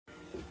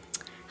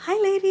Hi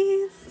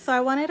ladies! So I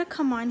wanted to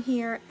come on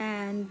here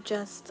and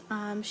just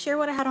share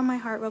what I had on my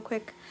heart real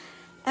quick.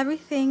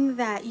 Everything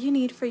that you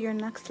need for your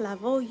next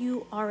level,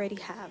 you already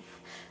have.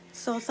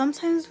 So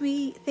sometimes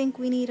we think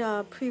we need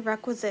a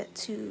prerequisite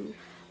to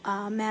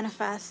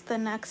manifest the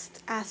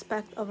next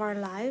aspect of our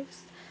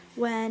lives,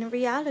 when in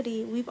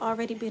reality, we've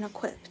already been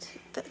equipped.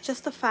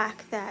 Just the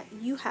fact that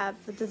you have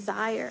the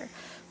desire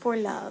for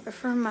love or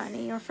for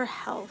money or for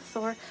health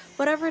or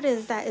whatever it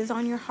is that is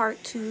on your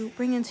heart to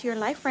bring into your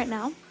life right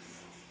now,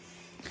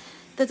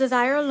 the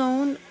desire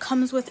alone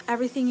comes with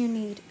everything you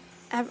need,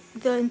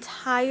 the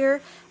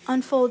entire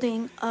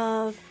unfolding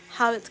of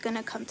how it's going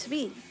to come to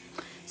be.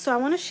 So I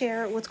want to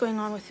share what's going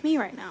on with me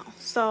right now.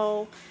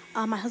 So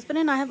my husband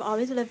and I have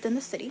always lived in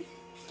the city,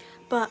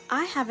 but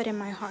I have it in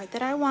my heart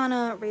that I want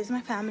to raise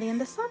my family in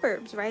the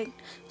suburbs, right?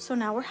 So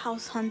now we're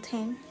house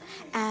hunting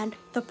and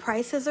the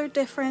prices are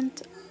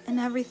different and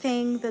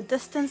everything. The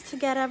distance to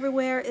get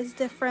everywhere is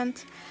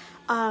different.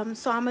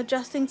 So I'm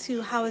adjusting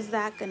to how is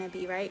that going to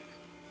be, right?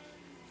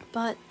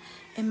 But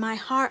in my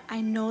heart,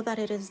 I know that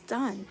it is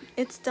done.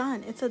 It's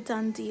done. It's a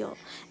done deal.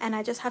 And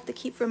I just have to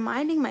keep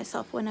reminding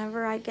myself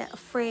whenever I get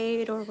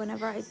afraid or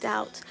whenever I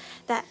doubt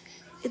that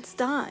it's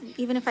done.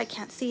 Even if I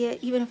can't see it,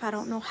 even if I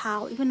don't know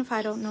how, even if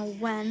I don't know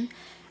when,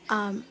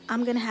 I'm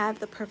going to have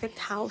the perfect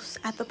house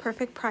at the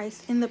perfect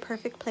price in the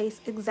perfect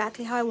place,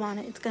 exactly how I want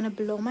it. It's going to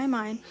blow my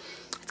mind.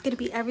 It's going to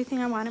be everything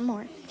I want and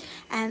more.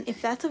 And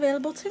if that's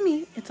available to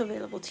me, it's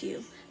available to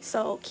you.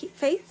 So keep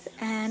faith,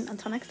 and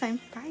until next time,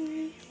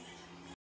 bye.